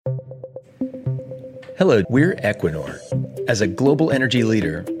Hello, we're Equinor. As a global energy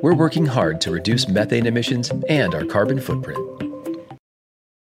leader, we're working hard to reduce methane emissions and our carbon footprint.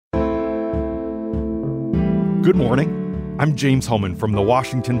 Good morning. I'm James Hohmann from The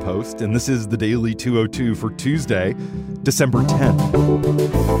Washington Post, and this is the Daily 202 for Tuesday, December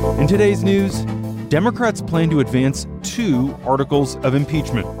 10th. In today's news, Democrats plan to advance 2 articles of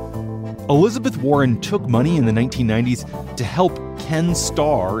impeachment. Elizabeth Warren took money in the 1990s to help Ken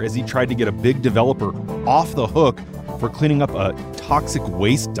Starr as he tried to get a big developer off the hook for cleaning up a toxic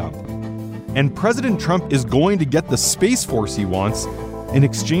waste dump. And President Trump is going to get the Space Force he wants in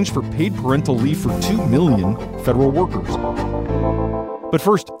exchange for paid parental leave for 2 million federal workers. But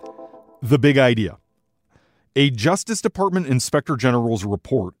first, the big idea. A Justice Department Inspector General's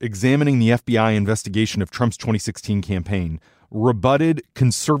report examining the FBI investigation of Trump's 2016 campaign rebutted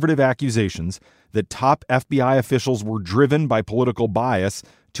conservative accusations that top FBI officials were driven by political bias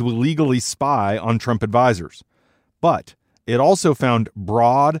to illegally spy on Trump advisors. But it also found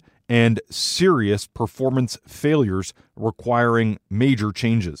broad and serious performance failures requiring major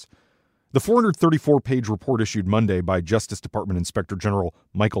changes. The 434-page report issued Monday by Justice Department Inspector General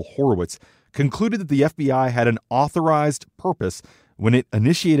Michael Horowitz concluded that the FBI had an authorized purpose when it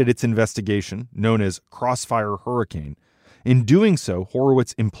initiated its investigation, known as Crossfire Hurricane. In doing so,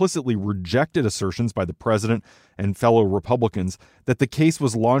 Horowitz implicitly rejected assertions by the president and fellow Republicans that the case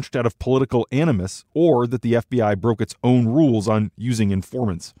was launched out of political animus or that the FBI broke its own rules on using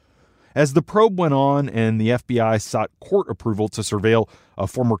informants. As the probe went on and the FBI sought court approval to surveil a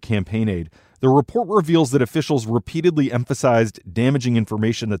former campaign aide, the report reveals that officials repeatedly emphasized damaging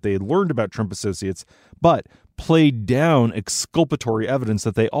information that they had learned about Trump associates, but played down exculpatory evidence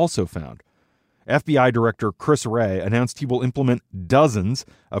that they also found. FBI Director Chris Wray announced he will implement dozens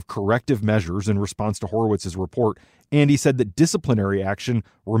of corrective measures in response to Horowitz's report, and he said that disciplinary action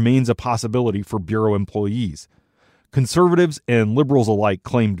remains a possibility for Bureau employees. Conservatives and liberals alike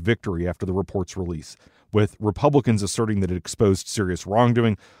claimed victory after the report's release, with Republicans asserting that it exposed serious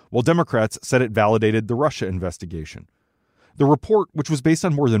wrongdoing, while Democrats said it validated the Russia investigation. The report, which was based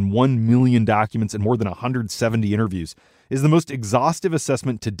on more than 1 million documents and more than 170 interviews, is the most exhaustive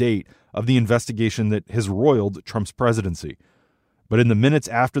assessment to date of the investigation that has roiled Trump's presidency. But in the minutes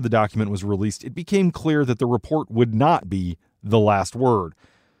after the document was released, it became clear that the report would not be the last word.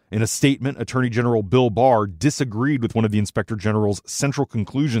 In a statement, Attorney General Bill Barr disagreed with one of the Inspector General's central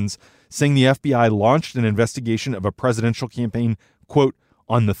conclusions, saying the FBI launched an investigation of a presidential campaign, quote,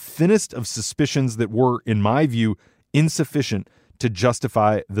 on the thinnest of suspicions that were, in my view, insufficient to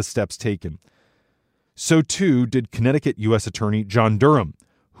justify the steps taken. So too did Connecticut U.S. Attorney John Durham,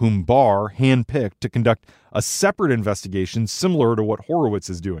 whom Barr handpicked to conduct a separate investigation similar to what Horowitz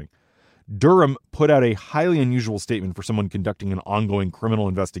is doing. Durham put out a highly unusual statement for someone conducting an ongoing criminal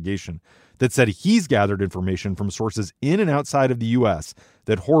investigation that said he's gathered information from sources in and outside of the U.S.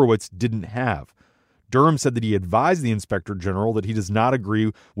 that Horowitz didn't have. Durham said that he advised the Inspector General that he does not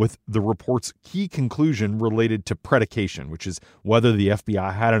agree with the report's key conclusion related to predication, which is whether the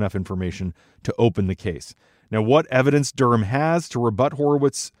FBI had enough information to open the case. Now, what evidence Durham has to rebut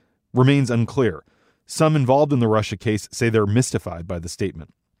Horowitz remains unclear. Some involved in the Russia case say they're mystified by the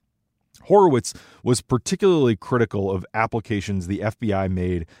statement. Horowitz was particularly critical of applications the FBI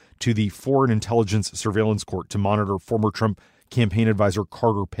made to the Foreign Intelligence Surveillance Court to monitor former Trump campaign advisor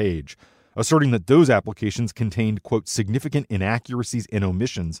Carter Page, asserting that those applications contained, quote, significant inaccuracies and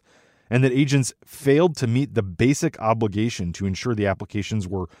omissions, and that agents failed to meet the basic obligation to ensure the applications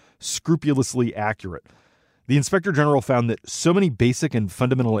were scrupulously accurate. The Inspector General found that so many basic and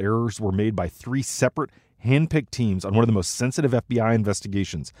fundamental errors were made by 3 separate hand-picked teams on one of the most sensitive FBI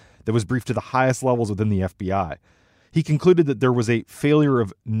investigations that was briefed to the highest levels within the FBI. He concluded that there was a failure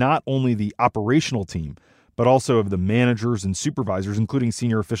of not only the operational team, but also of the managers and supervisors, including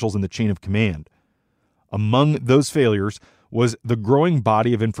senior officials in the chain of command. Among those failures was the growing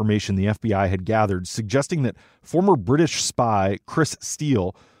body of information the FBI had gathered, suggesting that former British spy Chris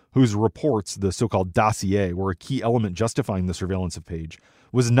Steele, whose reports, the so-called dossier, were a key element justifying the surveillance of Page,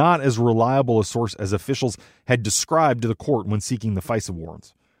 was not as reliable a source as officials had described to the court when seeking the FISA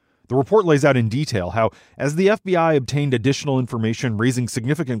warrants. The report lays out in detail how, as the FBI obtained additional information raising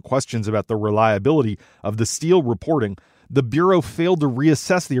significant questions about the reliability of the Steele reporting, the Bureau failed to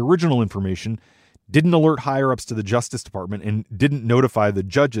reassess the original information, didn't alert higher-ups to the Justice Department, and didn't notify the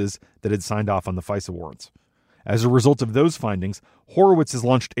judges that had signed off on the FISA warrants. As a result of those findings, Horowitz has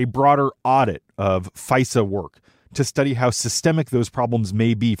launched a broader audit of FISA work to study how systemic those problems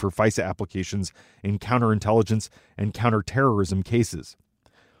may be for FISA applications in counterintelligence and counterterrorism cases.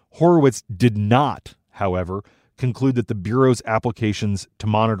 Horowitz did not, however, conclude that the Bureau's applications to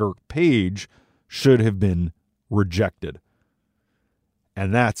monitor Page should have been rejected.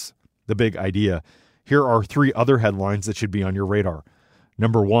 And that's the big idea. Here are 3 other headlines that should be on your radar.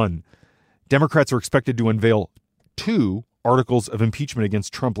 Number 1, Democrats are expected to unveil 2 articles of impeachment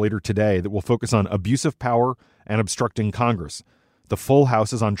against Trump later today that will focus on abuse of power and obstructing Congress. The full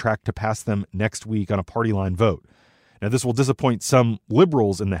House is on track to pass them next week on a party line vote. Now, this will disappoint some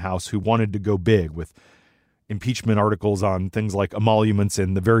liberals in the House who wanted to go big with impeachment articles on things like emoluments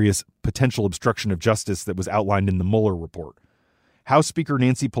and the various potential obstruction of justice that was outlined in the Mueller report. House Speaker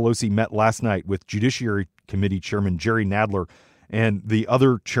Nancy Pelosi met last night with Judiciary Committee Chairman Jerry Nadler and the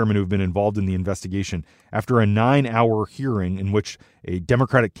other chairmen who have been involved in the investigation after a 9-hour hearing in which a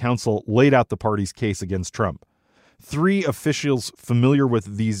Democratic counsel laid out the party's case against Trump. 3 officials familiar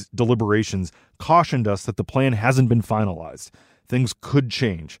with these deliberations cautioned us that the plan hasn't been finalized. Things could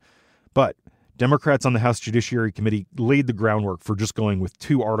change. But Democrats on the House Judiciary Committee laid the groundwork for just going with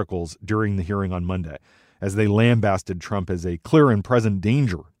 2 articles during the hearing on Monday, as they lambasted Trump as a clear and present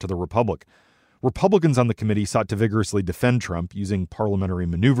danger to the republic. Republicans on the committee sought to vigorously defend Trump using parliamentary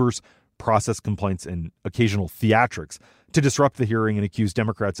maneuvers, process complaints, and occasional theatrics to disrupt the hearing and accuse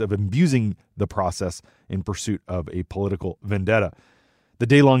Democrats of abusing the process in pursuit of a political vendetta. The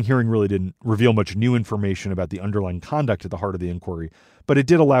day-long hearing really didn't reveal much new information about the underlying conduct at the heart of the inquiry, but it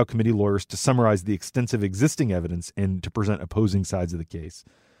did allow committee lawyers to summarize the extensive existing evidence and to present opposing sides of the case.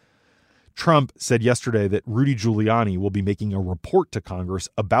 Trump said yesterday that Rudy Giuliani will be making a report to Congress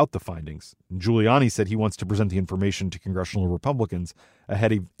about the findings. Giuliani said he wants to present the information to congressional Republicans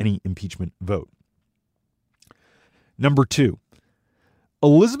ahead of any impeachment vote. Number 2,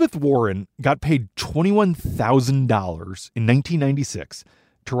 Elizabeth Warren got paid $21,000 in 1996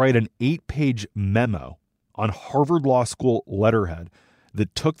 to write an 8-page memo on Harvard Law School letterhead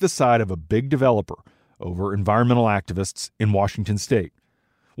that took the side of a big developer over environmental activists in Washington state.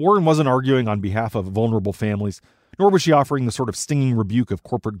 Warren wasn't arguing on behalf of vulnerable families, nor was she offering the sort of stinging rebuke of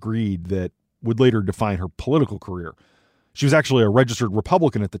corporate greed that would later define her political career. She was actually a registered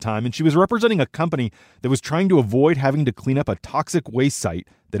Republican at the time, and she was representing a company that was trying to avoid having to clean up a toxic waste site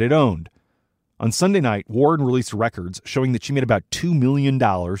that it owned. On Sunday night, Warren released records showing that she made about $2 million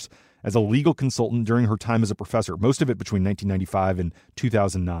as a legal consultant during her time as a professor, most of it between 1995 and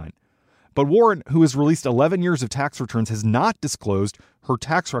 2009. But Warren, who has released 11 years of tax returns, has not disclosed her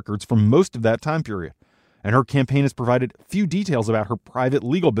tax records from most of that time period. And her campaign has provided few details about her private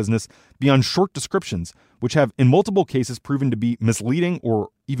legal business beyond short descriptions, which have in multiple cases proven to be misleading or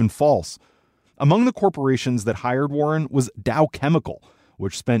even false. Among the corporations that hired Warren was Dow Chemical,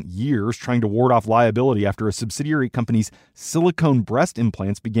 which spent years trying to ward off liability after a subsidiary company's silicone breast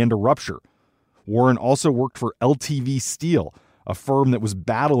implants began to rupture. Warren also worked for LTV Steel, a firm that was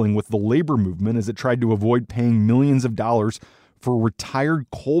battling with the labor movement as it tried to avoid paying millions of dollars for retired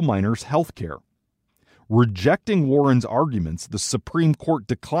coal miners' health care. Rejecting Warren's arguments, the Supreme Court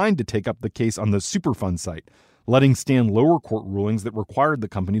declined to take up the case on the Superfund site, letting stand lower court rulings that required the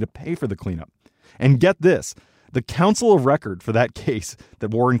company to pay for the cleanup. And get this, the counsel of record for that case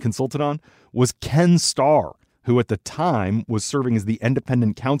that Warren consulted on was Ken Starr, who at the time was serving as the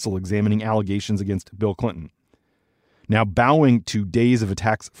independent counsel examining allegations against Bill Clinton. Now, bowing to days of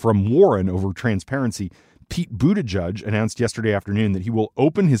attacks from Warren over transparency, Pete Buttigieg announced yesterday afternoon that he will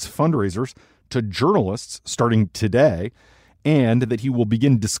open his fundraisers to journalists starting today, and that he will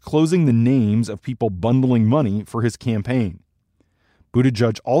begin disclosing the names of people bundling money for his campaign.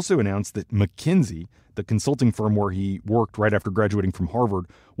 Buttigieg also announced that McKinsey, the consulting firm where he worked right after graduating from Harvard,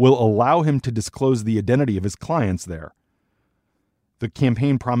 will allow him to disclose the identity of his clients there. The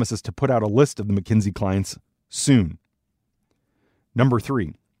campaign promises to put out a list of the McKinsey clients soon. Number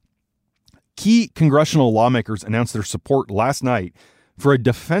 3, key congressional lawmakers announced their support last night for a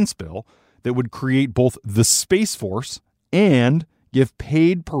defense bill that would create both the Space Force and give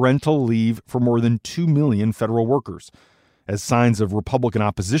paid parental leave for more than 2 million federal workers, as signs of Republican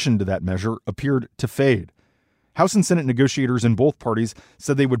opposition to that measure appeared to fade. House and Senate negotiators in both parties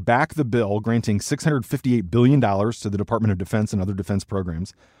said they would back the bill granting $658 billion to the Department of Defense and other defense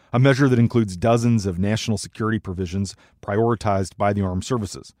programs, a measure that includes dozens of national security provisions prioritized by the armed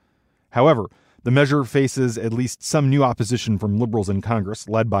services. However, the measure faces at least some new opposition from liberals in Congress,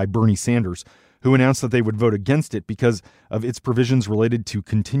 led by Bernie Sanders, who announced that they would vote against it because of its provisions related to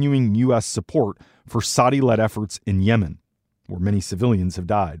continuing U.S. support for Saudi-led efforts in Yemen, where many civilians have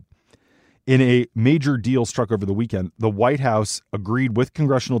died. In a major deal struck over the weekend, the White House agreed with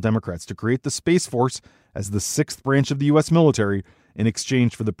congressional Democrats to create the Space Force as the 6th branch of the U.S. military in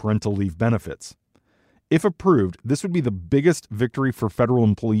exchange for the parental leave benefits. If approved, this would be the biggest victory for federal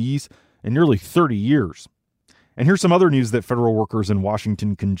employees in nearly 30 years. And here's some other news that federal workers in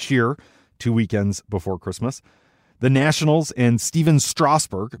Washington can cheer. 2 weekends before Christmas. The Nationals and Steven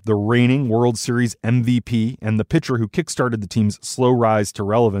Strasburg, the reigning World Series MVP and the pitcher who kickstarted the team's slow rise to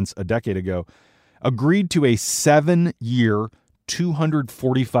relevance a decade ago, agreed to a 7-year,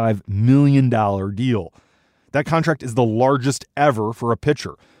 $245 million deal. That contract is the largest ever for a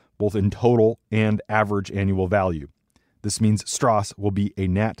pitcher, both in total and average annual value. This means Strauss will be a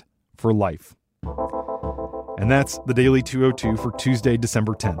Nat for life. And that's the Daily 202 for Tuesday,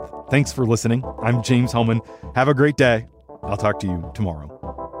 December 10th. Thanks for listening. I'm James Hellman. Have a great day. I'll talk to you tomorrow.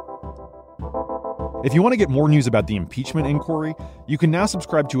 If you want to get more news about the impeachment inquiry, you can now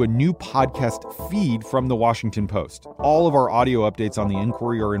subscribe to a new podcast feed from The Washington Post. All of our audio updates on the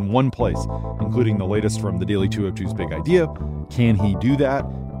inquiry are in one place, including the latest from the Daily 202's Big Idea, Can He Do That?,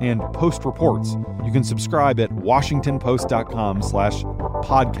 and Post Reports. You can subscribe at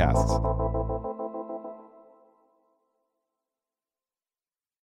washingtonpost.com/podcasts.